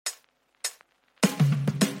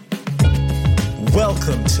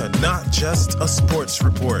Welcome to Not Just a Sports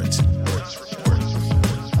Report.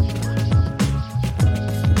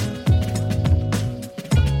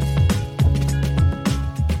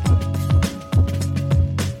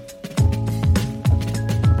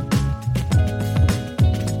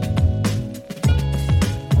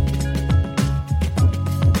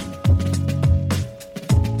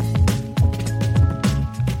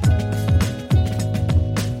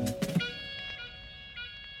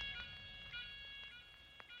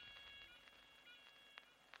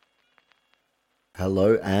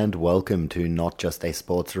 Hello and welcome to Not Just a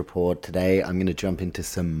Sports Report. Today I'm going to jump into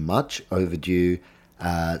some much overdue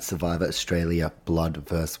Survivor Australia Blood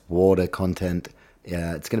vs. Water content.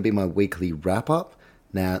 It's going to be my weekly wrap-up.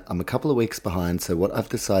 Now, I'm a couple of weeks behind, so what I've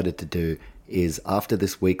decided to do is after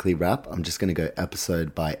this weekly wrap, I'm just going to go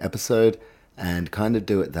episode by episode and kind of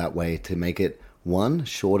do it that way to make it, one,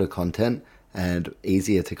 shorter content and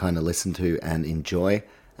easier to kind of listen to and enjoy,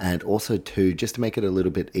 and also two, just to make it a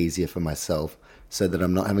little bit easier for myself, so that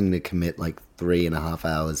I'm not having to commit like 3.5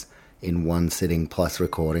 hours in one sitting plus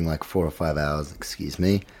recording like 4 or 5 hours,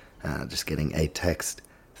 just getting a text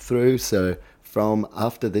through. So from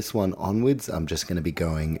after this one onwards, I'm just going to be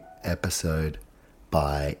going episode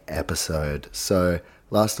by episode. So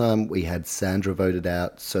last time we had Sandra voted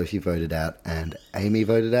out, Sophie voted out, and Amy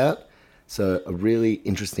voted out. So a really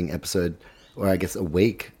interesting episode, or I guess a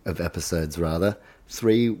week of episodes rather.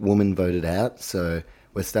 3 women voted out, so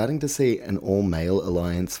we're starting to see an all-male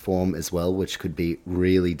alliance form as well, which could be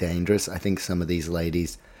really dangerous. I think some of these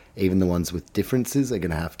ladies, even the ones with differences, are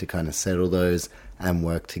going to have to kind of settle those and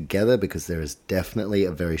work together, because there is definitely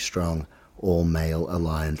a very strong all-male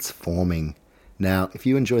alliance forming. Now, if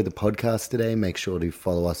you enjoy the podcast today, make sure to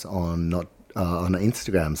follow us on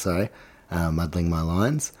Instagram, muddling my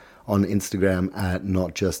lines, on Instagram at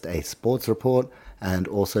Not Just a Sports Report. And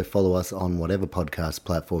also follow us on whatever podcast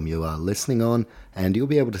platform you are listening on, and you'll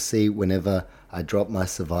be able to see whenever I drop my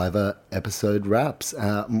Survivor episode wraps.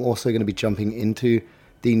 I'm also going to be jumping into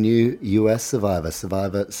the new US Survivor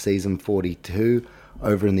Season 42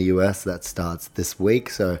 over in the US. That starts this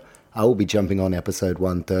week, so I will be jumping on episode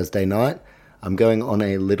 1 Thursday night. I'm going on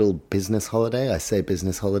a little business holiday. I say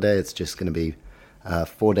business holiday, it's just going to be a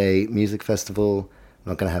 4-day music festival.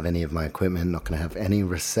 Not going to have any of my equipment, not going to have any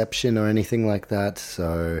reception or anything like that.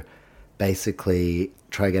 So basically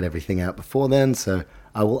try to get everything out before then. So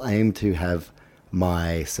I will aim to have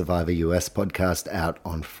my Survivor US podcast out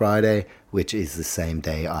on Friday, which is the same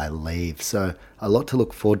day I leave. So a lot to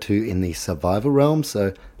look forward to in the Survivor realm.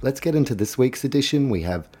 So let's get into this week's edition. We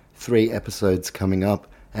have 3 episodes coming up,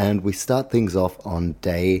 and we start things off on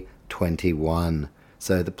day 21.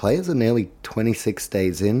 So the players are nearly 26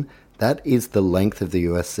 days in. That is the length of the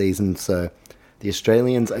US season, so the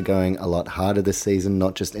Australians are going a lot harder this season,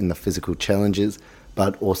 not just in the physical challenges,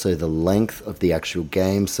 but also the length of the actual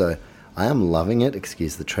game. So I am loving it,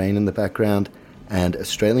 excuse the train in the background, and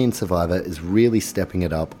Australian Survivor is really stepping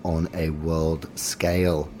it up on a world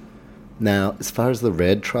scale. Now, as far as the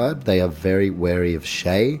Red Tribe, they are very wary of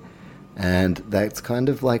Shay, and that's kind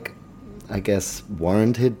of like, I guess,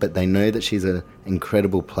 warranted, but they know that she's an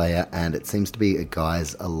incredible player, and it seems to be a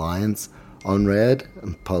guy's alliance on Red.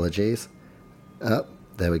 Apologies. Oh,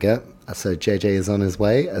 there we go. So JJ is on his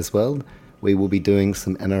way as well. We will be doing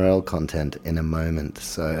some NRL content in a moment,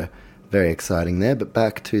 so very exciting there. But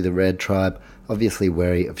back to the Red Tribe, obviously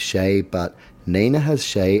wary of Shay, but Nina has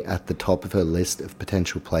Shay at the top of her list of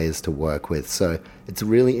potential players to work with, so it's a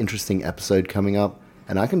really interesting episode coming up.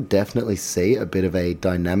 And I can definitely see a bit of a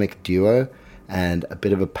dynamic duo and a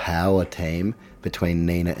bit of a power team between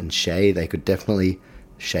Nina and Shay. They could definitely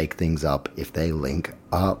shake things up if they link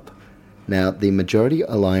up. Now, the majority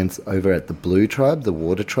alliance over at the Blue Tribe, the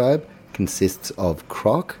Water Tribe, consists of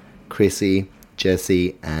Croc, Chrissy,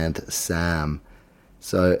 Jesse, and Sam.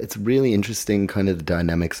 So it's really interesting, kind of the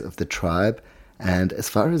dynamics of the tribe. And as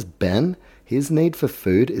far as Ben, his need for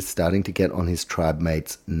food is starting to get on his tribe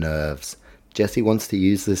mates' nerves. Jesse wants to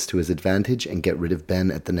use this to his advantage and get rid of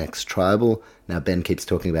Ben at the next tribal. Now Ben keeps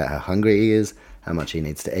talking about how hungry he is, how much he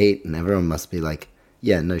needs to eat, and everyone must be like,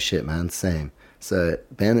 yeah, no shit, man, same. So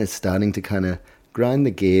Ben is starting to kind of grind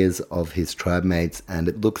the gears of his tribe mates, and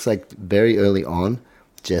it looks like very early on,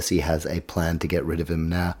 Jesse has a plan to get rid of him.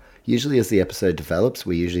 Now, usually as the episode develops,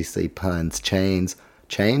 we usually see plans change,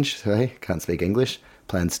 can't speak English,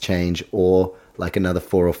 plans change, or like another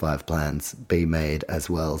 4 or 5 plans be made as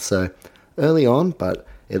well. So early on, but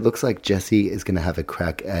it looks like Jesse is going to have a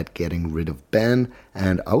crack at getting rid of Ben,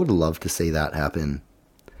 and I would love to see that happen.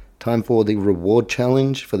 time for the reward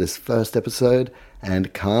challenge for this first episode,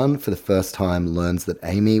 and Khan, for the first time, learns that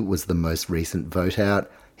Amy was the most recent vote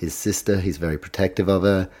out. His sister, he's very protective of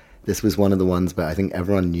her. This was one of the ones where I think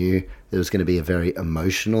everyone knew there was going to be a very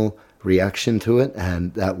emotional reaction to it,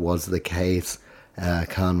 and that was the case.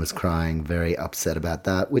 Khan was crying, very upset about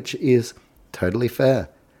that, which is totally fair.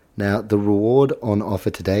 Now, the reward on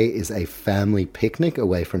offer today is a family picnic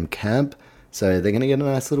away from camp. So they're going to get a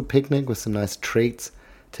nice little picnic with some nice treats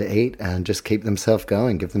to eat and just keep themselves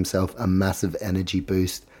going, give themselves a massive energy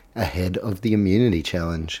boost ahead of the immunity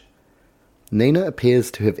challenge. Nina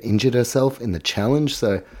appears to have injured herself in the challenge,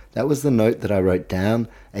 so that was the note that I wrote down.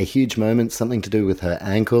 A huge moment, something to do with her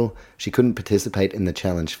ankle. She couldn't participate in the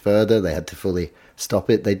challenge further. They had to fully stop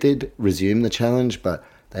it. They did resume the challenge, but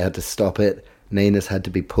they had to stop it. Nina's had to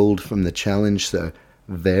be pulled from the challenge, so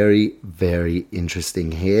very, very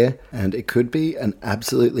interesting here. And it could be an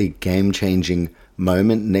absolutely game-changing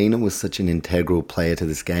moment. Nina was such an integral player to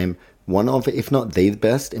this game. One of, if not the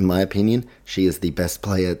best, in my opinion. She is the best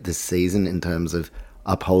player this season in terms of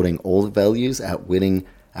upholding all the values, outwitting,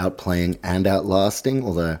 outplaying, and outlasting.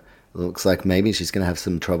 Although it looks like maybe she's going to have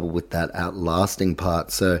some trouble with that outlasting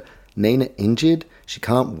part. So Nina injured. She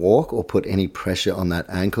can't walk or put any pressure on that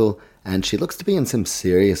ankle. And she looks to be in some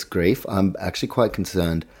serious grief. I'm actually quite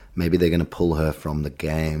concerned maybe they're going to pull her from the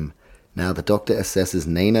game. Now, the doctor assesses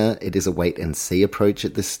Nina. It is a wait-and-see approach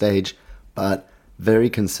at this stage, but very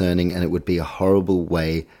concerning, and it would be a horrible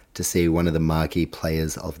way to see one of the marquee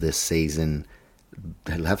players of this season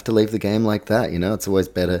have to leave the game like that. You know, it's always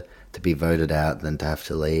better to be voted out than to have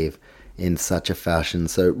to leave in such a fashion.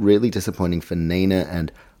 So really disappointing for Nina,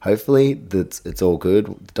 and hopefully it's all good.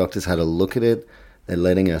 The doctor's had a look at it. They're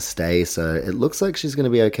letting her stay, so it looks like she's going to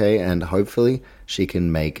be okay, and hopefully she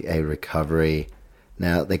can make a recovery.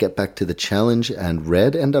 Now, they get back to the challenge, and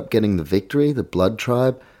Red end up getting the victory, the Blood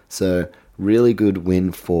Tribe, so really good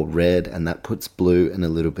win for Red, and that puts Blue in a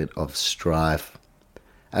little bit of strife.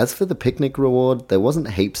 As for the picnic reward, there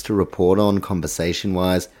wasn't heaps to report on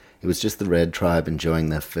conversation-wise. It was just the Red Tribe enjoying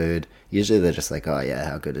their food. Usually they're just like, oh yeah,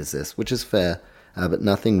 how good is this? Which is fair, but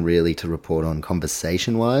nothing really to report on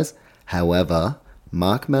conversation-wise. However,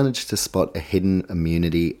 Mark managed to spot a hidden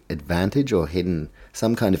immunity advantage, or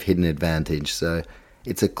some kind of hidden advantage. So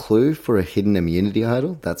it's a clue for a hidden immunity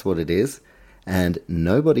idol. That's what it is. And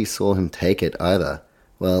nobody saw him take it either.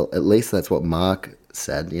 Well, at least that's what Mark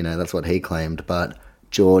said. You know, that's what he claimed. But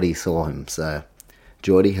Geordie saw him. So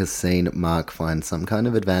Geordie has seen Mark find some kind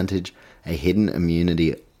of advantage, a hidden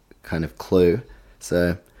immunity kind of clue.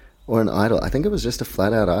 So, or an idol. I think it was just a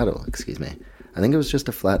flat-out idol. Excuse me. I think it was just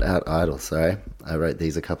a flat-out idol. Sorry, I wrote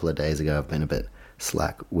these a couple of days ago. I've been a bit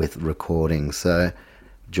slack with recording. So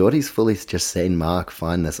Geordie's fully just seen Mark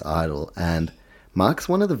find this idol, and Mark's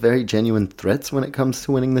one of the very genuine threats when it comes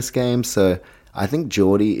to winning this game. So I think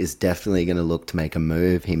Geordie is definitely going to look to make a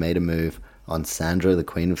move. He made a move on Sandra, the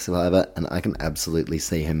Queen of Survivor, and I can absolutely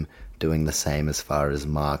see him doing the same as far as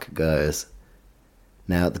Mark goes.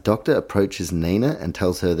 Now, the doctor approaches Nina and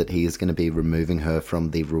tells her that he is going to be removing her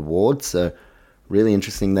from the reward. So really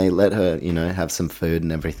interesting. They let her, have some food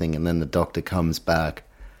and everything, and then the doctor comes back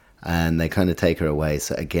and they kind of take her away.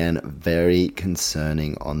 So again, very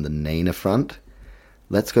concerning on the Nina front.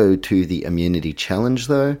 Let's go to the immunity challenge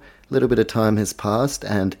though. A little bit of time has passed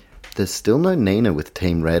and there's still no Nina with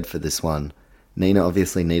Team Red for this one. Nina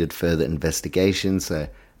obviously needed further investigation, so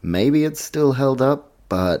maybe it's still held up,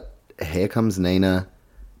 but here comes Nina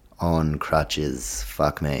on crutches.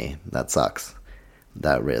 Fuck me. That sucks.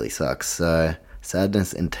 That really sucks. So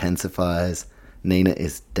sadness intensifies. Nina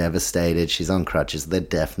is devastated. She's on crutches. They're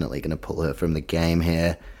definitely going to pull her from the game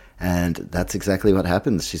here. And that's exactly what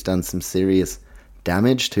happens. She's done some serious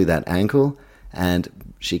damage to that ankle, and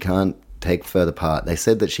she can't take further part. They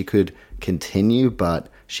said that she could continue, but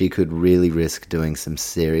she could really risk doing some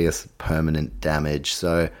serious permanent damage.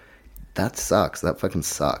 So that sucks. That fucking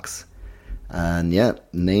sucks. And yeah,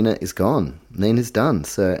 Nina is gone. Nina's done.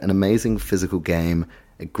 So an amazing physical game,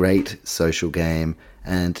 a great social game,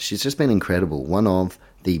 and she's just been incredible. One of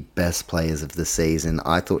the best players of the season.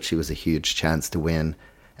 I thought she was a huge chance to win,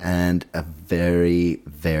 and a very,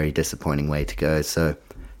 very disappointing way to go. So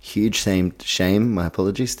huge shame, my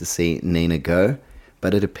apologies, to see Nina go.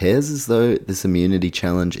 But it appears as though this immunity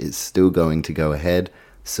challenge is still going to go ahead.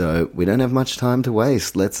 So we don't have much time to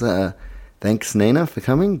waste. Thanks Nina for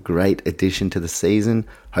coming. Great addition to the season.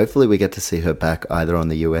 Hopefully we get to see her back either on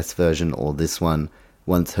the US version or this one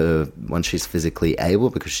once she's physically able,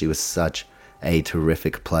 because she was such a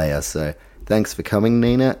terrific player. So thanks for coming,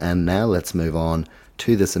 Nina. And now let's move on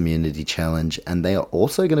to this immunity challenge. And they are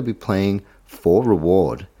also going to be playing for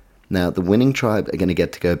reward. Now, the winning tribe are going to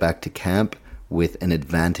get to go back to camp with an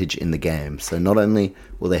advantage in the game. So not only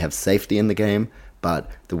will they have safety in the game, but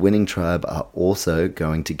the winning tribe are also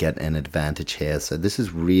going to get an advantage here. So this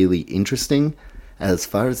is really interesting. As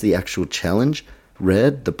far as the actual challenge,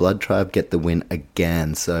 Red, the Blood Tribe, get the win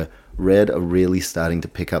again. So Red are really starting to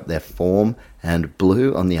pick up their form, and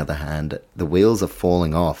Blue, on the other hand, the wheels are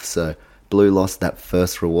falling off. So Blue lost that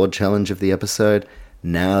first reward challenge of the episode.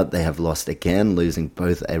 Now they have lost again, losing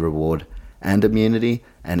both a reward and immunity,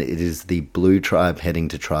 and it is the Blue Tribe heading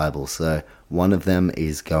to Tribal. So one of them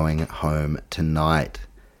is going home tonight.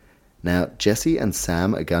 Now, Jesse and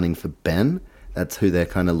Sam are gunning for Ben. That's who they're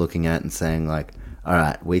kind of looking at and saying, like, all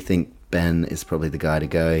right, we think Ben is probably the guy to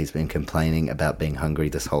go. He's been complaining about being hungry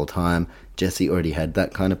this whole time. Jesse already had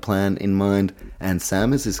that kind of plan in mind, and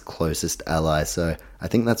Sam is his closest ally, so I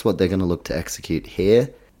think that's what they're going to look to execute here.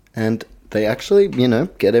 And they actually,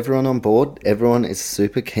 get everyone on board. Everyone is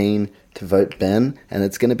super keen to vote Ben, and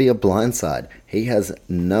it's going to be a blindside. He has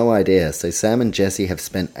no idea. So Sam and Jesse have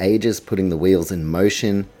spent ages putting the wheels in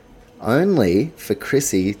motion, only for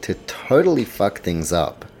Chrissy to totally fuck things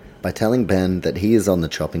up by telling Ben that he is on the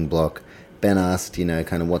chopping block. Ben asked,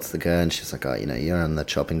 kind of what's the go, and she's like, oh, you're on the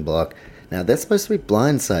chopping block. Now, they're supposed to be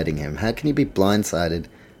blindsiding him. How can you be blindsided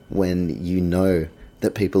when you know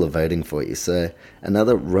that people are voting for you? So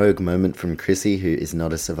another rogue moment from Chrissy, who is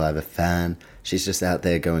not a Survivor fan. She's just out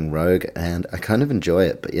there going rogue, and I kind of enjoy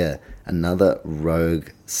it. But yeah, another rogue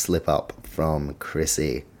slip up from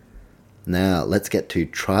Chrissy. Now, let's get to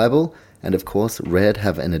Tribal. And of course, Red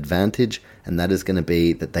have an advantage, and that is going to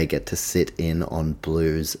be that they get to sit in on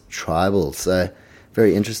Blue's Tribal. So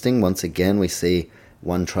very interesting. Once again, we see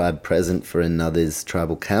one tribe present for another's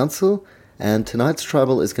Tribal Council. And tonight's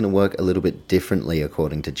Tribal is going to work a little bit differently,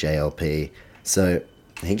 according to JLP. So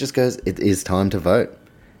he just goes, it is time to vote.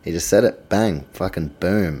 He just said it, bang, fucking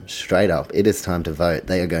boom, straight up. It is time to vote.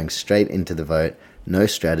 They are going straight into the vote. No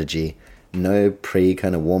strategy, no pre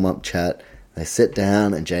kind of warm-up chat. They sit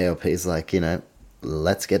down and JLP's like,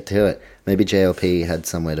 let's get to it. Maybe JLP had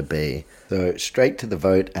somewhere to be. So straight to the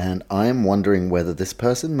vote, and I am wondering whether this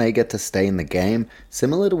person may get to stay in the game,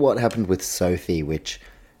 similar to what happened with Sophie, which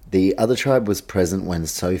the other tribe was present when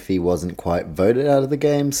Sophie wasn't quite voted out of the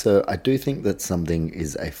game, so I do think that something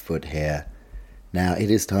is afoot here. Now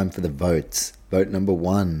it is time for the votes. Vote number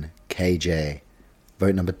 1, KJ.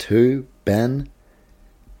 Vote number 2, Ben.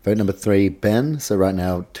 Vote number 3, Ben. So right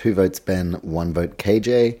now, 2 votes Ben, 1 vote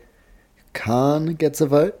KJ. Khan gets a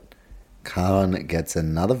vote. Khan gets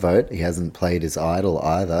another vote. He hasn't played his idol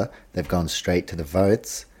either. They've gone straight to the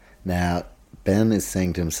votes. Now, Ben is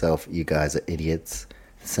saying to himself, you guys are idiots.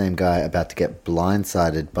 The same guy about to get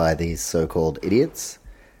blindsided by these so-called idiots.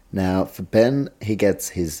 Now, for Ben, he gets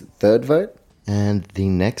his 3rd vote. And the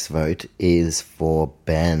next vote is for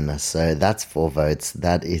Ben. So that's 4 votes.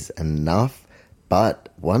 That is enough. But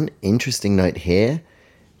one interesting note here,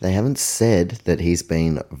 they haven't said that he's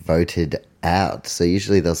been voted out. So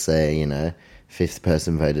usually they'll say, 5th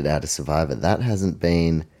person voted out as Survivor. That hasn't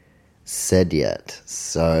been said yet.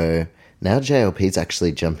 So now JLP's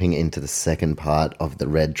actually jumping into the second part of the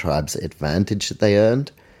Red Tribe's advantage that they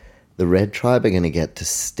earned. The Red Tribe are going to get to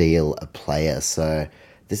steal a player. So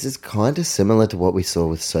this is kind of similar to what we saw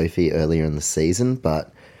with Sophie earlier in the season,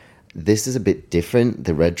 but this is a bit different.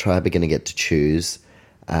 The Red Tribe are going to get to choose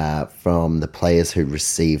from the players who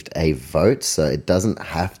received a vote, so it doesn't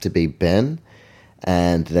have to be Ben,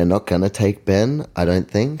 and they're not going to take Ben, I don't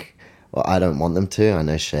think. Well, I don't want them to. I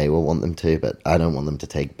know Shay will want them to, but I don't want them to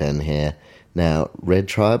take Ben here. Now, Red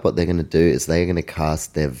Tribe, what they're going to do is they're going to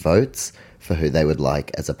cast their votes for who they would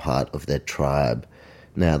like as a part of their tribe.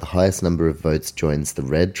 Now, the highest number of votes joins the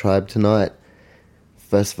Red Tribe tonight.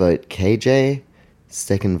 First vote, KJ.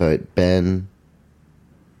 Second vote, Ben.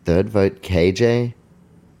 Third vote, KJ.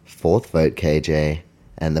 Fourth vote, KJ.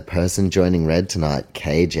 And the person joining Red tonight,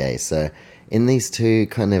 KJ. So in these two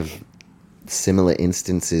kind of similar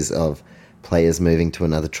instances of players moving to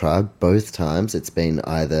another tribe, both times it's been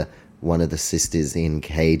either one of the sisters in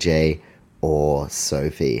KJ or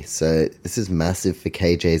Sophie. So this is massive for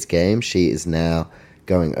KJ's game. She is now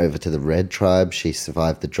going over to the Red Tribe. She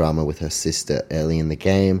survived the drama with her sister early in the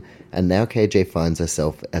game, and now KJ finds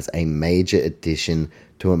herself as a major addition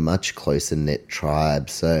to a much closer-knit tribe.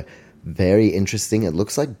 So very interesting. It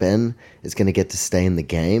looks like Ben is going to get to stay in the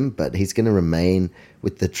game, but he's going to remain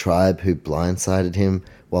with the tribe who blindsided him,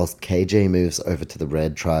 whilst KJ moves over to the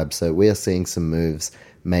Red Tribe. So we are seeing some moves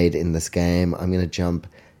made in this game. I'm going to jump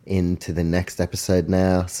into the next episode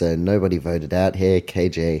now. So nobody voted out here.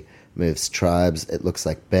 KJ moves tribes. It looks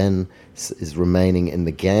like Ben is remaining in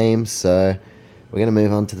the game. So We're going to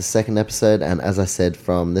move on to the second episode, and as I said,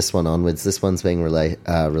 from this one onwards, this one's being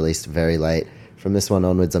released very late. From this one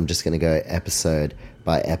onwards, I'm just going to go episode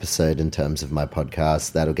by episode in terms of my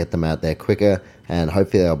podcast. That'll get them out there quicker, and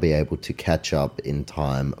hopefully I'll be able to catch up in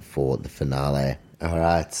time for the finale.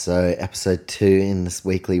 Alright, so episode 2 in this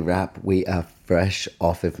weekly wrap, we are fresh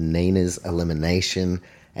off of Nina's elimination,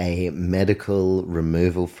 a medical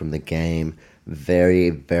removal from the game. Very,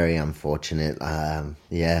 very unfortunate.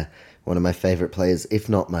 One of my favourite players, if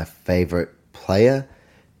not my favourite player,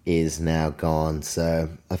 is now gone. So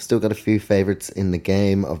I've still got a few favourites in the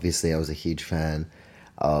game. Obviously, I was a huge fan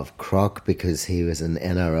of Croc because he was an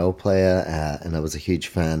NRL player, and I was a huge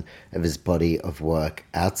fan of his body of work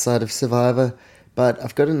outside of Survivor. But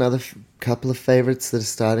I've got another couple of favourites that are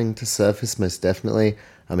starting to surface, most definitely.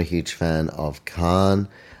 I'm a huge fan of Khan.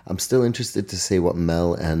 I'm still interested to see what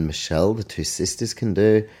Mel and Michelle, the two sisters, can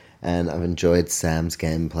do. And I've enjoyed Sam's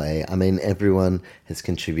gameplay. I mean, everyone has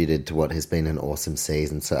contributed to what has been an awesome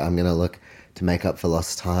season. So I'm going to look to make up for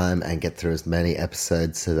lost time and get through as many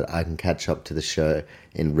episodes so that I can catch up to the show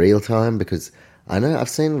in real time. Because I know I've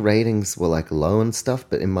seen ratings were like low and stuff,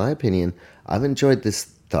 but in my opinion, I've enjoyed this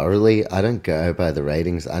thoroughly. I don't go by the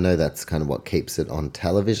ratings. I know that's kind of what keeps it on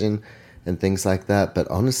television and things like that. But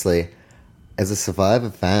honestly, as a Survivor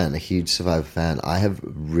fan, a huge Survivor fan, I have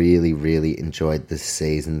really, really enjoyed this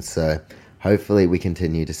season. So hopefully we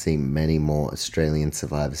continue to see many more Australian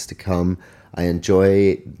Survivors to come. I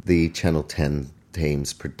enjoy the Channel 10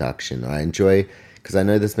 team's production. I enjoy, because I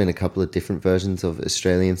know there's been a couple of different versions of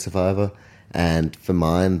Australian Survivor, and for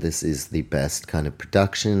mine, this is the best kind of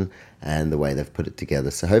production and the way they've put it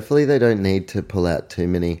together. So hopefully they don't need to pull out too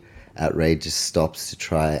many outrageous stops to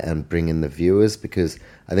try and bring in the viewers, because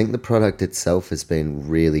I think the product itself has been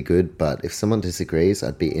really good. But if someone disagrees,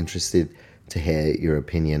 I'd be interested to hear your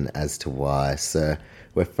opinion as to why. So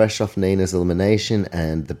we're fresh off Nina's elimination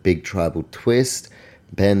and the big tribal twist.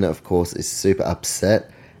 Ben, of course, is super upset,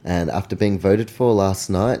 and after being voted for last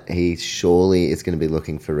night, he surely is going to be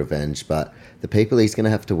looking for revenge. But the people he's going to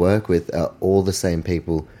have to work with are all the same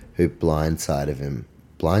people who blindsided him.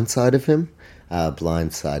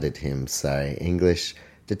 Sorry, English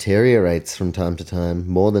deteriorates from time to time,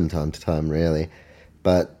 more than time to time, really.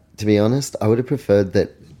 But to be honest, I would have preferred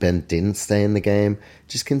that Ben didn't stay in the game,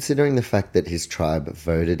 just considering the fact that his tribe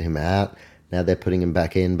voted him out. Now they're putting him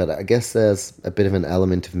back in, but I guess there's a bit of an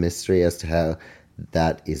element of mystery as to how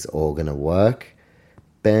that is all going to work.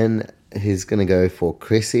 Ben, he's going to go for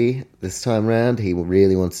Chrissy this time round. He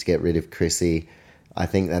really wants to get rid of Chrissy. I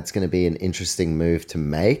think that's going to be an interesting move to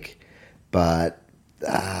make, but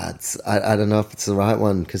I don't know if it's the right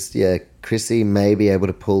one, because Chrissy may be able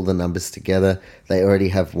to pull the numbers together. They already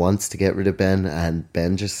have once to get rid of Ben, and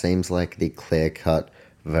Ben just seems like the clear-cut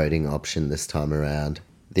voting option this time around.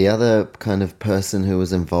 The other kind of person who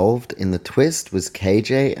was involved in the twist was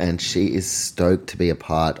KJ, and she is stoked to be a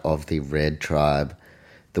part of the Red Tribe.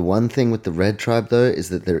 The one thing with the Red Tribe, though, is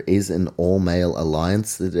that there is an all-male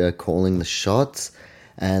alliance that are calling the shots,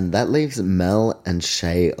 and that leaves Mel and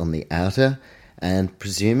Shay on the outer, and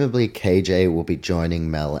presumably KJ will be joining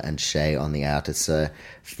Mel and Shay on the outer. So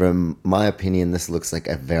from my opinion, this looks like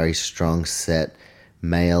a very strong set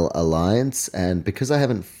male alliance, and because I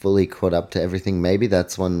haven't fully caught up to everything, maybe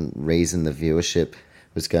that's one reason the viewership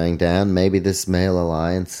was going down. Maybe this male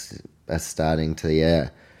alliance are starting to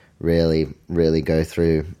really go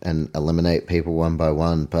through and eliminate people one by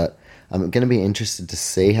one. But I'm going to be interested to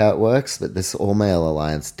see how it works, but this all-male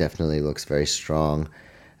alliance definitely looks very strong.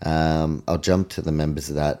 I'll jump to the members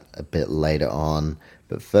of that a bit later on.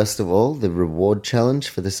 But first of all, the reward challenge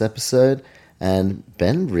for this episode. And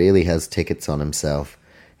Ben really has tickets on himself.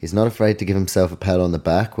 He's not afraid to give himself a pat on the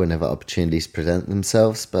back whenever opportunities present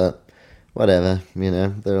themselves, but whatever,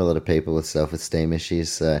 there are a lot of people with self-esteem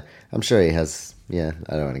issues, so I'm sure he has, I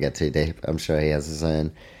don't want to get too deep, I'm sure he has his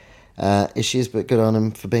own issues, but good on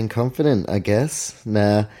him for being confident, I guess.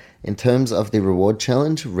 Now, in terms of the reward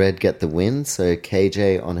challenge, Red get the win, so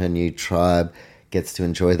KJ on her new tribe gets to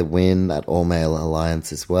enjoy the win, that all-male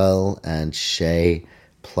alliance as well, and Shay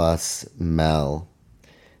plus Mel.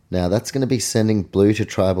 Now that's going to be sending Blue to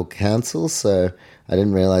Tribal Council, so I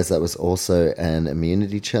didn't realize that was also an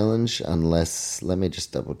immunity challenge, unless, let me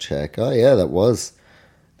just double check. Oh yeah, that was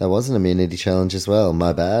an immunity challenge as well.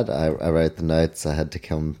 My bad, I wrote the notes, I had to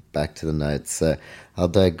come back to the notes, so I'll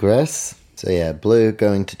digress. So yeah, Blue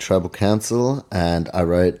going to Tribal Council, and I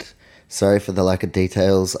wrote, sorry for the lack of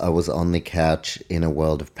details, I was on the couch in a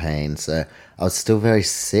world of pain. So I was still very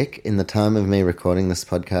sick in the time of me recording this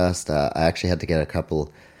podcast. I actually had to get a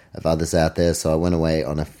couple of others out there, so I went away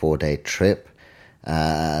on a 4-day trip.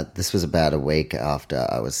 This was about a week after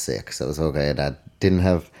I was sick, so it was all good. I didn't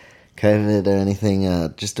have COVID or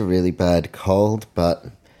anything, just a really bad cold, but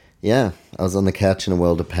yeah, I was on the couch in a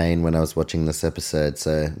world of pain when I was watching this episode,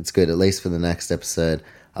 so it's good. At least for the next episode,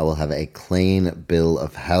 I will have a clean bill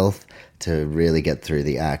of health to really get through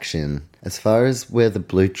the action. As far as where the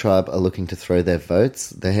Blue Tribe are looking to throw their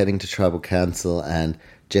votes, they're heading to Tribal Council, and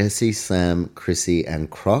Jesse, Sam, Chrissy,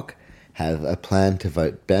 and Croc have a plan to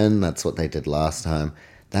vote Ben. That's what they did last time.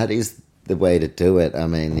 That is the way to do it. I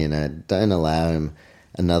mean, don't allow him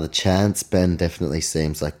another chance. Ben definitely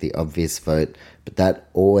seems like the obvious vote, but that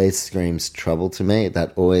always screams trouble to me.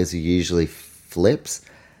 That always usually flips,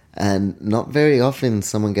 and not very often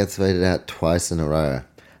someone gets voted out twice in a row.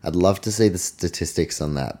 I'd love to see the statistics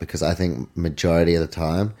on that, because I think majority of the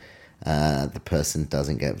time the person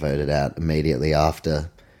doesn't get voted out immediately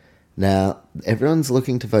after. Now, everyone's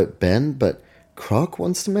looking to vote Ben, but Croc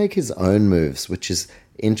wants to make his own moves, which is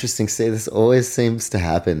interesting. See, this always seems to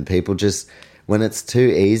happen. People just, when it's too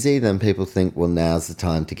easy, then people think, well, now's the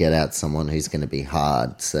time to get out someone who's going to be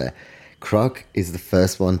hard. So Croc is the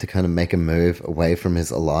first one to kind of make a move away from his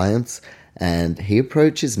alliance, and he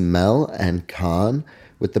approaches Mel and Khan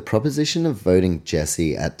with the proposition of voting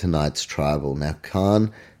Jesse at tonight's tribal. Now,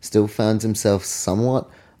 Khan still finds himself somewhat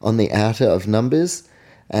on the outer of numbers,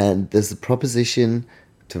 and there's a proposition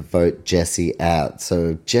to vote Jesse out.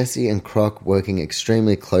 So Jesse and Croc working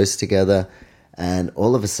extremely close together, and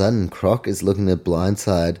all of a sudden Croc is looking to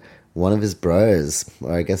blindside one of his bros,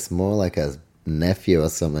 or I guess more like a nephew or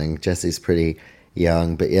something. Jesse's pretty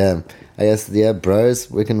young, but yeah, I guess, bros,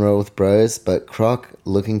 we can roll with bros, but Croc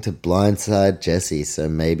looking to blindside Jesse, so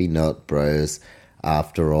maybe not bros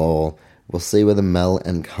after all. We'll see whether Mel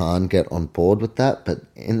and Khan get on board with that, but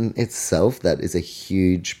in itself, that is a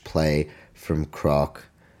huge play from Croc.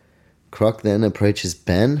 Croc then approaches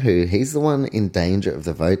Ben, who he's the one in danger of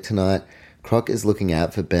the vote tonight. Croc is looking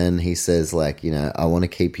out for Ben. He says, I want to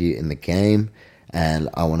keep you in the game, and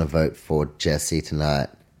I want to vote for Jesse tonight.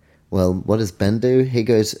 Well, what does Ben do? He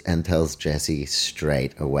goes and tells Jesse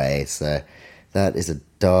straight away. So that is a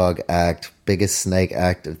dog act, biggest snake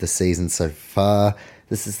act of the season so far.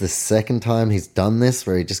 This is the second time he's done this,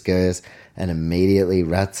 where he just goes and immediately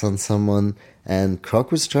rats on someone. And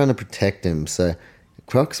Croc was trying to protect him. So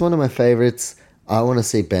Croc's one of my favorites. I want to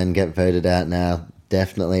see Ben get voted out now.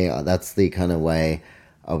 Definitely, that's the kind of way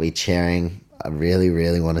I'll be cheering. I really,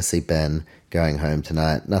 really want to see Ben going home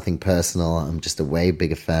tonight. Nothing personal. I'm just a way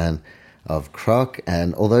bigger fan of Croc.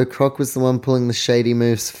 And although Croc was the one pulling the shady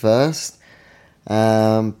moves first,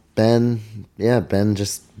 Ben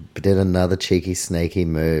just did another cheeky, snaky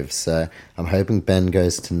move. So I'm hoping Ben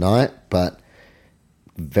goes tonight, but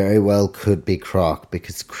very well could be Croc,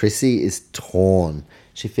 because Chrissy is torn.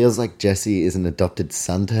 She feels like Jesse is an adopted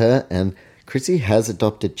son to her, and Chrissy has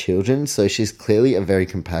adopted children, so she's clearly a very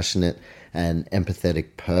compassionate and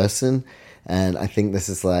empathetic person. And I think this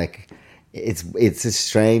is it's a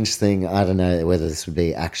strange thing. I don't know whether this would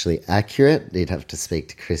be actually accurate. You'd have to speak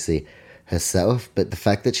to Chrissy herself, but the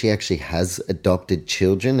fact that she actually has adopted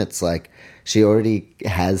children, it's like she already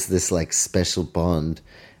has this special bond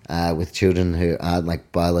with children who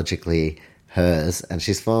aren't biologically hers, and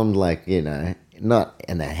she's formed not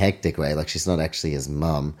in a hectic way, she's not actually his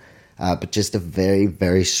mum, but just a very,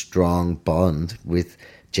 very strong bond with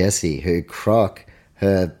Jesse, who Croc,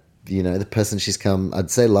 her, the person she's come, I'd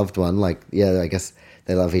say loved one, I guess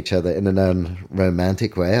they love each other in a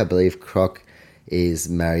non-romantic way. I believe Croc is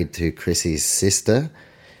married to Chrissy's sister,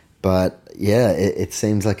 but yeah, it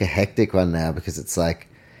seems like a hectic one now, because it's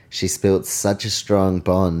she's built such a strong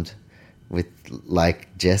bond with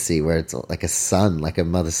Jesse, where it's like a son, like a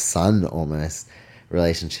mother-son almost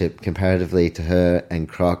relationship, comparatively to her and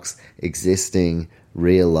Croc's existing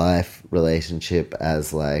real-life relationship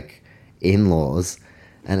as in-laws.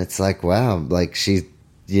 And it's wow, she,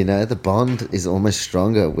 the bond is almost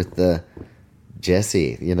stronger with the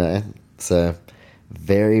Jesse, so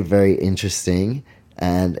very, very interesting.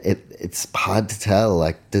 And it's hard to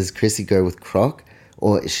tell, does Chrissy go with Croc,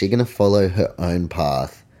 or is she going to follow her own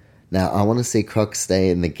path? Now, I want to see Croc stay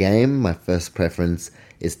in the game. My first preference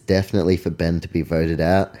is definitely for Ben to be voted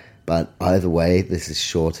out, but either way, this is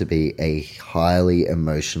sure to be a highly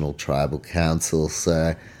emotional tribal council.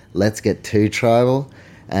 So let's get to tribal,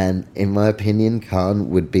 and in my opinion, Khan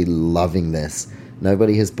would be loving this.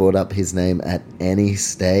 Nobody has brought up his name at any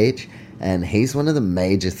stage, and he's one of the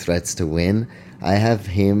major threats to win. I have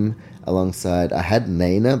him alongside, I had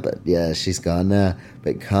Nina, but yeah, she's gone now.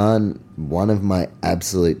 But Khan, one of my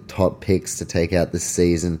absolute top picks to take out this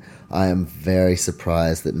season. I am very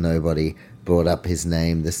surprised that nobody brought up his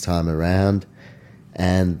name this time around.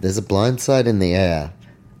 and there's a blindside in the air.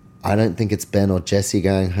 I don't think it's Ben or Jesse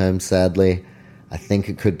going home, sadly. I think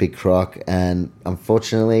it could be Croc, and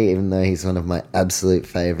unfortunately, even though he's one of my absolute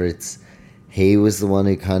favourites, he was the one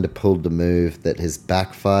who kind of pulled the move that has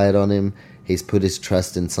backfired on him. He's put his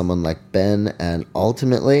trust in someone like Ben, and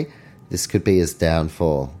ultimately, this could be his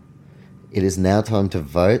downfall. It is now time to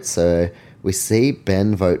vote, so we see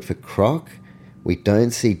Ben vote for Croc. We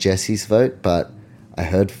don't see Jesse's vote, but I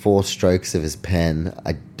heard 4 strokes of his pen.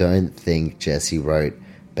 I don't think Jesse wrote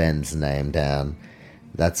Ben's name down.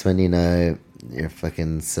 That's when you know you're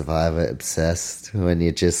fucking Survivor obsessed, when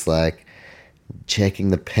you're just like checking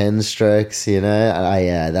the pen strokes, you know?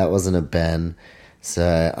 Yeah, that wasn't a Ben.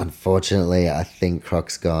 So unfortunately, I think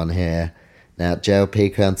Croc's gone here. Now,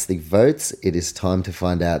 JLP counts the votes. It is time to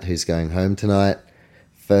find out who's going home tonight.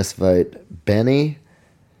 First vote, Benny.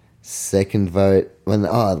 Second vote, one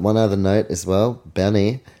other note as well,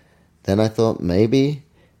 Benny. Then I thought, maybe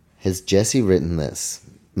has Jesse written this?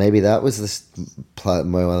 Maybe that was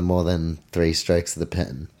more than 3 strokes of the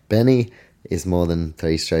pen. Benny is more than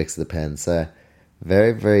 3 strokes of the pen. So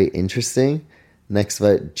very, very interesting. Next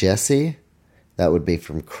vote, Jesse. That would be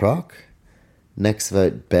from Croc. Next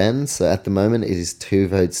vote, Ben. So at the moment, it is 2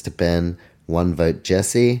 votes to Ben, 1 vote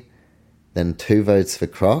Jesse. Then 2 votes for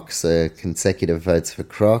Croc, so consecutive votes for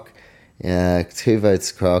Croc. 2 votes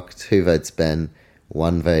Croc, 2 votes Ben,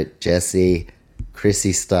 1 vote Jesse.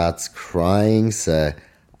 Chrissy starts crying, so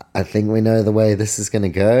I think we know the way this is going to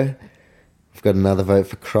go. We've got another vote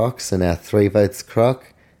for Croc, so now 3 votes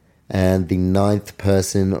Croc. And the 9th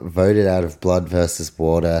person voted out of Blood versus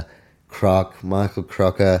Water, Croc, Michael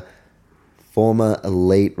Crocker, former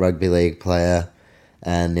elite rugby league player.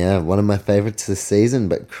 And yeah, one of my favourites this season,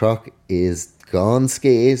 but Croc is gone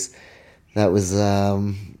skis. That was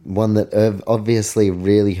one that obviously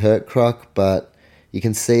really hurt Croc, but you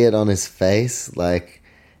can see it on his face. Like,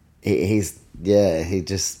 he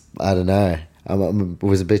just, I don't know. I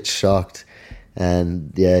was a bit shocked.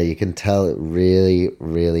 And yeah, you can tell it really,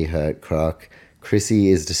 really hurt Croc. Chrissy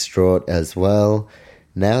is distraught as well.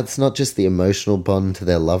 Now it's not just the emotional bond to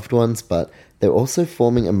their loved ones, but they're also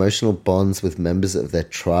forming emotional bonds with members of their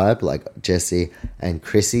tribe, like Jesse and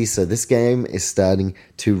Chrissy. So this game is starting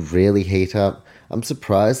to really heat up. I'm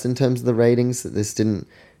surprised in terms of the ratings that this didn't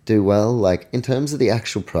do well. Like, in terms of the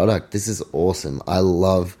actual product, this is awesome. I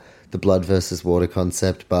love the Blood versus Water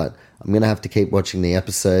concept, but I'm going to have to keep watching the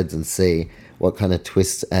episodes and see what kind of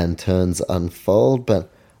twists and turns unfold.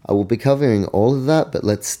 But I will be covering all of that, but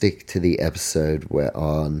let's stick to the episode we're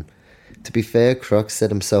on. To be fair, Croc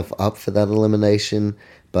set himself up for that elimination,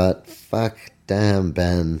 but fuck damn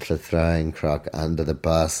Ben for throwing Croc under the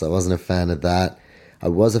bus. I wasn't a fan of that. I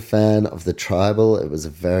was a fan of the tribal. It was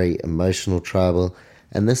a very emotional tribal,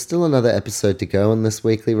 and there's still another episode to go on this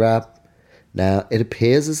weekly wrap. Now, it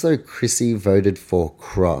appears as though Chrissy voted for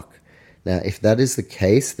Croc. Now, if that is the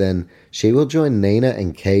case, then she will join Nina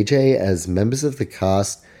and KJ as members of the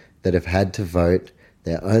cast that have had to vote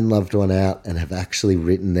their own loved one out and have actually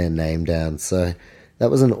written their name down. So that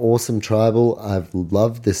was an awesome tribal. I've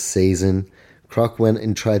loved this season. Croc went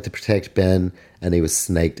and tried to protect Ben, and he was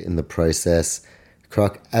snaked in the process.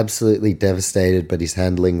 Croc absolutely devastated, but he's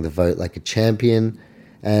handling the vote like a champion.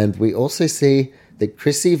 And we also see that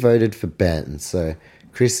Chrissy voted for Ben. So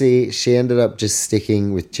Chrissy, she ended up just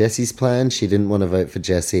sticking with Jesse's plan. She didn't want to vote for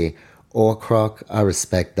Jesse or Croc. I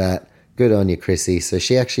respect that. Good on you, Chrissy. So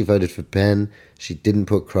she actually voted for Ben. She didn't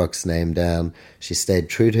put Croc's name down. She stayed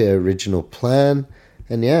true to her original plan.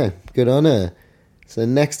 And yeah, good on her. So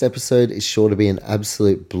next episode is sure to be an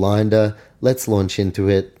absolute blinder. Let's launch into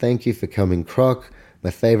it. Thank you for coming, Croc.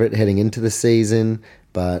 My favourite heading into the season.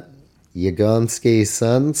 But you're gone skis,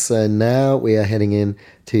 son. So now we are heading in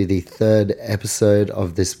to the 3rd episode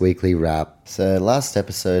of this weekly wrap. So last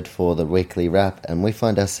episode for the weekly wrap, and we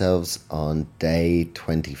find ourselves on day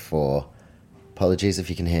 24. Apologies if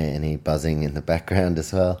you can hear any buzzing in the background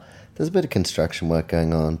as well. There's a bit of construction work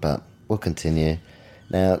going on, but we'll continue.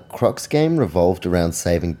 Now, Croc's game revolved around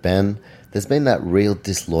saving Ben. There's been that real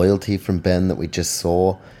disloyalty from Ben that we just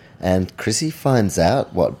saw, and Chrissy finds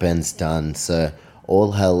out what Ben's done, so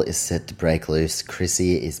all hell is set to break loose.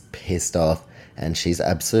 Chrissy is pissed off, and she's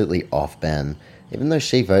absolutely off Ben, even though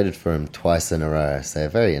she voted for him twice in a row, so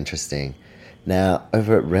very interesting. Now,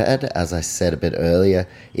 over at Red, as I said a bit earlier,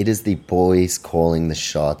 it is the boys calling the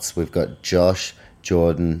shots. We've got Josh,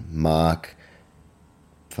 Jordan, Mark,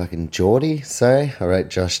 fucking Geordie, sorry, I wrote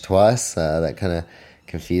Josh twice, that kind of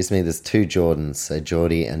confused me. There's 2 Jordans, so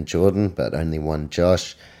Geordie and Jordan, but only one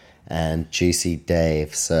Josh, and Juicy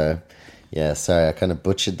Dave. So Yeah, sorry, I kind of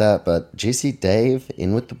butchered that, but Juicy Dave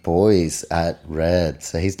in with the boys at Red.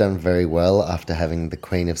 So he's done very well after having the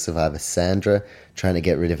Queen of Survivor, Sandra, trying to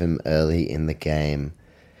get rid of him early in the game.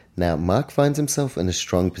 Now, Mark finds himself in a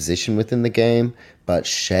strong position within the game, but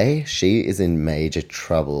Shay, she is in major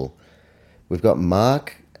trouble. We've got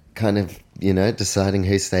Mark kind of, deciding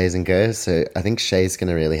who stays and goes, so I think Shay's going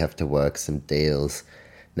to really have to work some deals.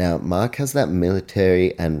 Now, Mark has that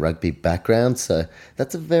military and rugby background, so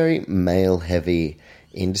that's a very male-heavy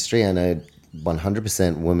industry. I know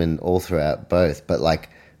 100% women all throughout both, but like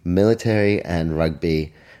military and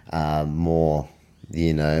rugby are more,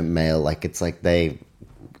 male. Like it's like they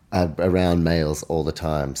are around males all the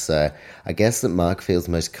time. So I guess that Mark feels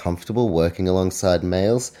most comfortable working alongside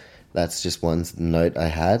males. That's just one note I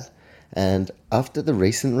had. And after the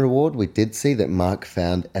recent reward, we did see that Mark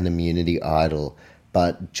found an immunity idol,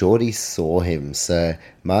 but Geordie saw him. So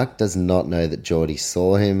Mark does not know that Geordie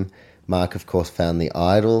saw him. Mark, of course, found the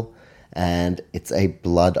idol, and it's a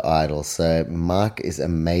blood idol. So Mark is a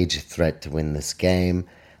major threat to win this game.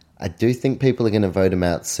 I do think people are going to vote him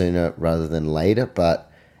out sooner rather than later,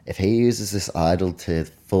 but if he uses this idol to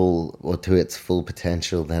its full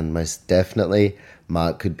potential, then most definitely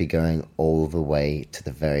Mark could be going all the way to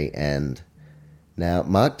the very end. Now,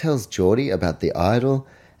 Mark tells Geordie about the idol,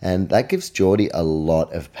 and that gives Geordie a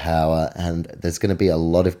lot of power, and there's going to be a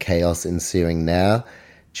lot of chaos ensuing now.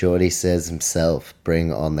 Geordie says himself,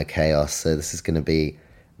 bring on the chaos, so this is going to be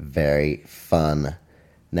very fun.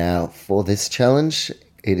 Now, for this challenge,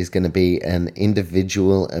 it is going to be an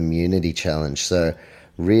individual immunity challenge, so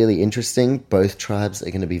really interesting. Both tribes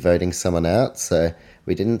are going to be voting someone out, so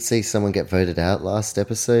we didn't see someone get voted out last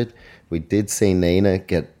episode. We did see Nina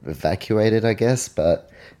get evacuated, I guess,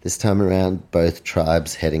 but this time around, both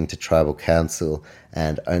tribes heading to tribal council,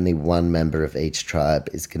 and only one member of each tribe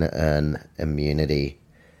is going to earn immunity.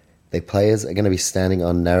 The players are going to be standing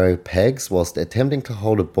on narrow pegs whilst attempting to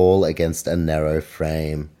hold a ball against a narrow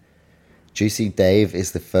frame. Juicy Dave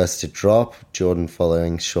is the first to drop, Jordan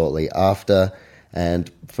following shortly after,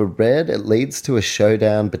 and for Red, it leads to a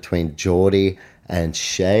showdown between Geordie and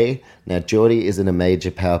Shay. Now, Geordie is in a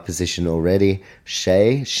major power position already.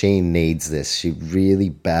 Shay, she needs this. She really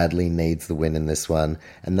badly needs the win in this one,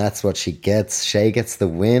 and that's what she gets. Shay gets the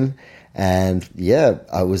win, and yeah,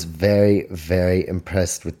 I was very, very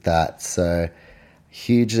impressed with that. So,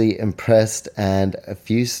 hugely impressed, and a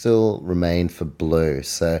few still remain for Blue.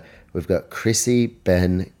 So, we've got Chrissy,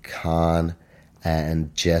 Ben, Khan,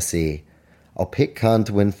 and Jesse. I'll pick Khan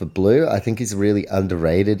to win for Blue. I think he's really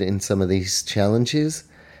underrated in some of these challenges.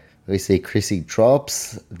 We see Chrissy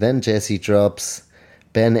drops, then Jesse drops.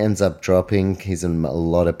 Ben ends up dropping. He's in a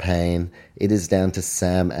lot of pain. It is down to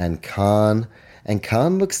Sam and Khan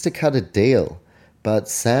looks to cut a deal. But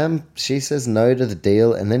Sam, she says no to the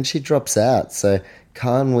deal, and then she drops out. So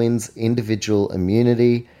Khan wins individual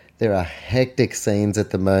immunity. There are hectic scenes at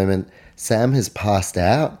the moment. Sam has passed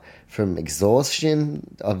out from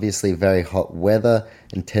exhaustion, obviously very hot weather,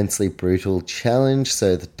 intensely brutal challenge,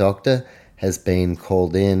 so the doctor has been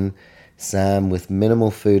called in. Sam with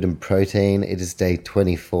minimal food and protein. It is day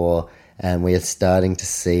 24, and we are starting to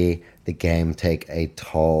see the game take a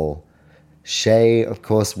toll. Shay, of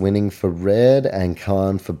course, winning for Red, and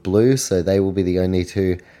Khan for Blue, so they will be the only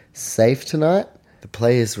two safe tonight. The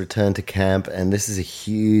players return to camp, and this is a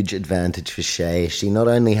huge advantage for Shay. She not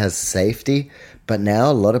only has safety, but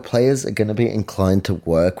now a lot of players are going to be inclined to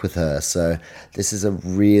work with her. So this is a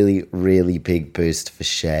really, really big boost for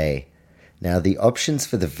Shay. Now the options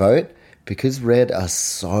for the vote, because Red are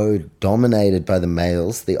so dominated by the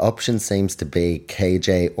males, the option seems to be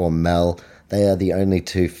KJ or Mel. They are the only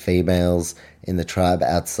two females in the tribe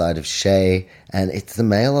outside of Shay, and it's the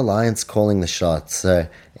male alliance calling the shots. So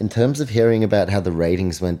in terms of hearing about how the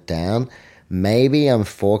ratings went down, maybe I'm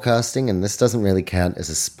forecasting, and this doesn't really count as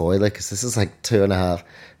a spoiler because this is like 2.5,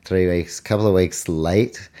 3 weeks, couple of weeks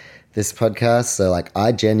late, this podcast. So like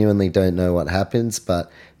I genuinely don't know what happens,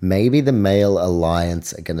 but maybe the male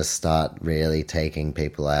alliance are going to start really taking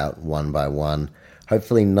people out one by one.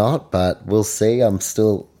 Hopefully not, but we'll see. I'm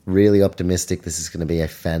still really optimistic this is going to be a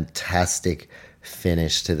fantastic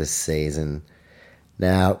finish to the season.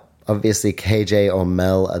 Now, obviously KJ or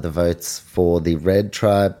Mel are the votes for the Red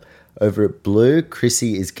tribe. Over at Blue,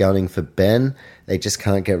 Chrissy is gunning for Ben. They just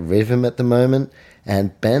can't get rid of him at the moment.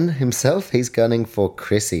 And Ben himself, he's gunning for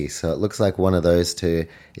Chrissy. So it looks like one of those two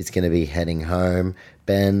is going to be heading home.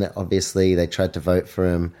 Ben, obviously, they tried to vote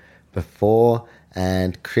for him before.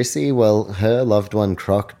 And Chrissy, well, her loved one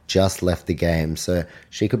Croc just left the game. So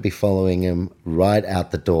she could be following him right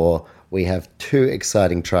out the door. We have two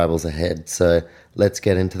exciting tribals ahead. So let's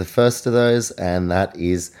get into the first of those. And that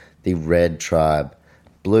is the red tribe.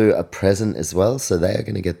 Blue are present as well, so they are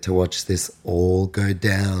going to get to watch this all go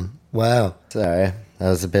down. Wow. Sorry, that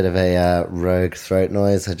was a bit of a rogue throat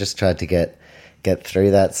noise. I just tried to get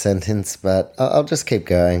through that sentence, but I'll just keep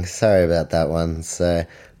going. Sorry about that one. So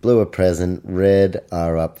blue are present, red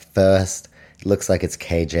are up first. It looks like it's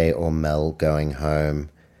KJ or Mel going home.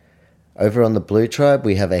 Over on the blue tribe,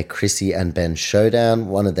 we have a Chrissy and Ben showdown.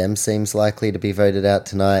 One of them seems likely to be voted out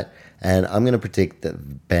tonight, and I'm going to predict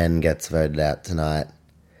that Ben gets voted out tonight.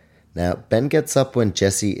 Now, Ben gets up when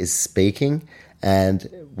Jesse is speaking and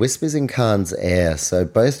whispers in Khan's ear. So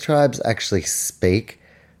both tribes actually speak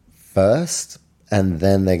first, and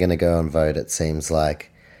then they're going to go and vote, it seems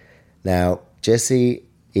like. Now, Jesse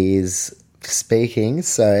is speaking,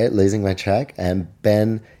 so losing my track, and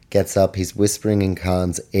Ben gets up, he's whispering in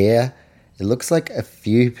Khan's ear. It looks like a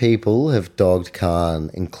few people have dogged Khan,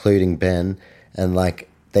 including Ben, and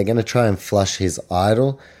they're going to try and flush his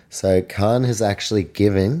idol. So Khan has actually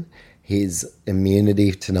given his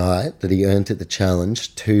immunity tonight that he earned at the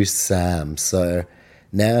challenge to Sam. So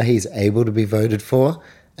now he's able to be voted for,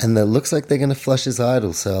 and it looks like they're going to flush his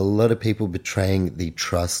idol. So a lot of people betraying the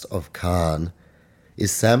trust of Khan.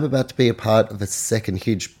 Is Sam about to be a part of a second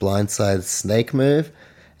huge blindside snake move?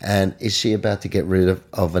 And is she about to get rid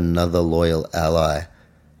of another loyal ally?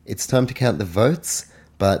 It's time to count the votes,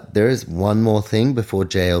 but there is one more thing before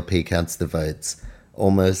JLP counts the votes.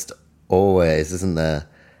 Almost always, isn't there?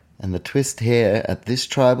 And the twist here at this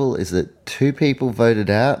tribal is that 2 people voted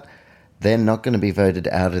out. They're not going to be voted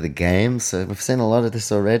out of the game. So we've seen a lot of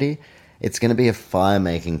this already. It's going to be a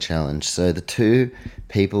fire-making challenge. So the 2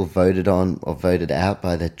 people voted on or voted out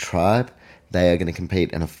by their tribe, they are going to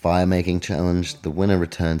compete in a fire-making challenge. The winner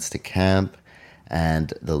returns to camp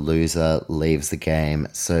and the loser leaves the game.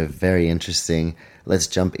 So very interesting. Let's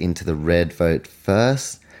jump into the red vote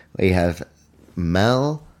first. We have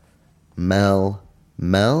Mel,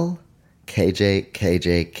 KJ,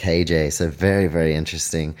 KJ. So very, very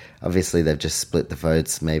interesting. Obviously, they've just split the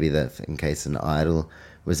votes. Maybe that in case an idol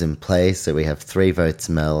was in play. So we have 3 votes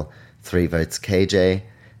Mel, 3 votes KJ.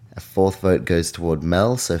 A 4th vote goes toward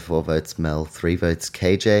Mel. So 4 votes Mel, 3 votes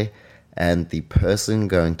KJ. And the person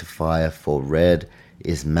going to fire for red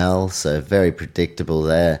is Mel. So very predictable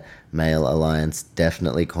there. Male Alliance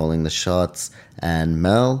definitely calling the shots. And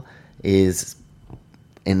Mel is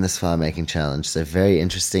in this fire-making challenge. So very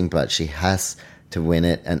interesting, but she has to win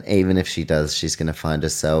it. And even if she does, she's going to find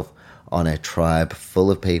herself on a tribe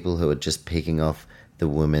full of people who are just picking off the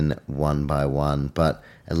women one by one. But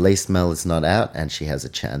at least Mel is not out, and she has a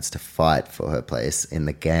chance to fight for her place in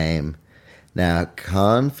the game. Now,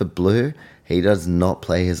 Khan for blue, he does not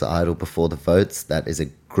play his idol before the votes. That is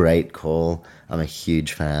a great call. I'm a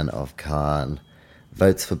huge fan of Khan.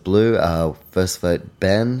 Votes for blue are first vote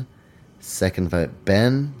Ben, second vote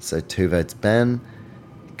Ben, so 2 votes Ben.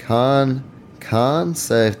 Khan,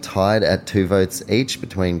 so tied at 2 votes each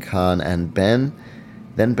between Khan and Ben.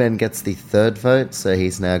 Then Ben gets the 3rd vote, so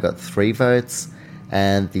he's now got 3 votes.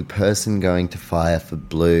 And the person going to fire for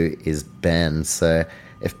blue is Ben. So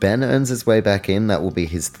if Ben earns his way back in, that will be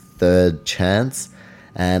his 3rd chance.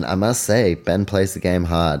 And I must say, Ben plays the game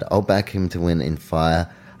hard. I'll back him to win in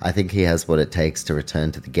fire. I think he has what it takes to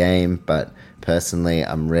return to the game, but personally,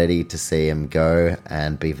 I'm ready to see him go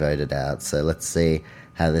and be voted out. So let's see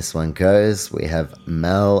how this one goes. We have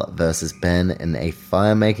Mel versus Ben in a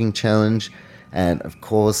fire-making challenge. And of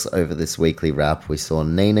course, over this weekly wrap, we saw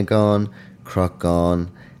Nina gone, Croc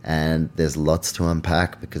gone, and there's lots to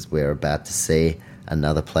unpack because we're about to see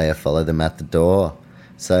another player follow them at the door.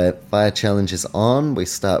 So fire challenge is on. We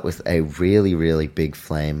start with a really, really big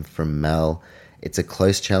flame from Mel. It's a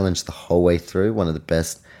close challenge the whole way through, one of the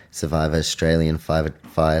best Survivor Australian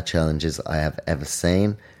fire challenges I have ever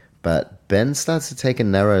seen. But Ben starts to take a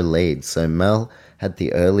narrow lead. So Mel had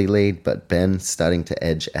the early lead, but Ben starting to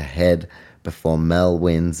edge ahead before Mel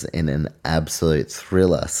wins in an absolute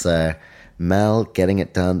thriller. So Mel getting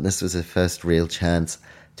it done. This was her first real chance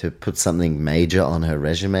to put something major on her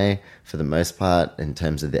resume. For the most part, in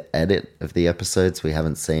terms of the edit of the episodes, we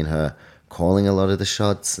haven't seen her calling a lot of the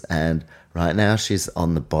shots, and right now she's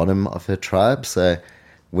on the bottom of her tribe. So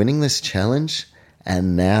winning this challenge,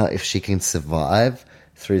 and now if she can survive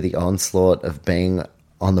through the onslaught of being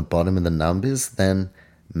on the bottom of the numbers, then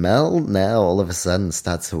Mel now all of a sudden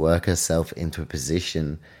starts to work herself into a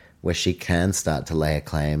position where she can start to lay a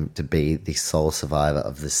claim to be the sole survivor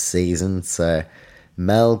of the season. So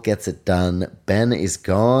Mel gets it done. Ben is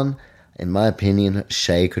gone. In my opinion,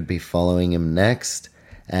 Shay could be following him next.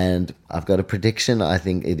 And I've got a prediction. I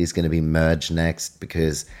think it is going to be Merge next,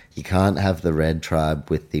 because you can't have the red tribe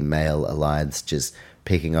with the male alliance just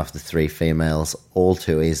picking off the 3 females all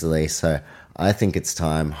too easily. So I think it's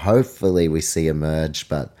time. Hopefully we see a merge,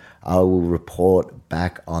 but I will report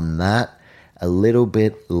back on that a little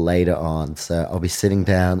bit later on. So I'll be sitting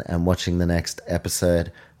down and watching the next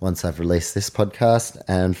episode once I've released this podcast.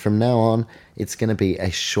 And from now on, it's going to be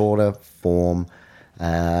a shorter form,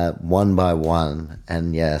 one by one.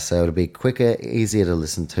 And yeah, so it'll be quicker, easier to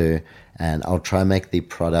listen to, and I'll try and make the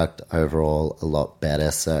product overall a lot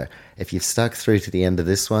better. So if you've stuck through to the end of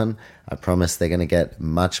this one, I promise they're going to get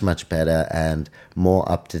much, much better and more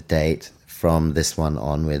up to date from this one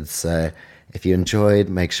onwards. So if you enjoyed,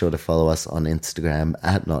 make sure to follow us on Instagram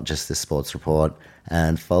at Not Just This Sports Report,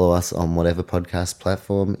 and follow us on whatever podcast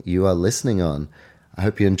platform you are listening on. I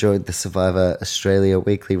hope you enjoyed the Survivor Australia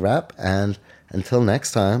Weekly Wrap, and until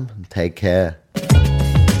next time, take care.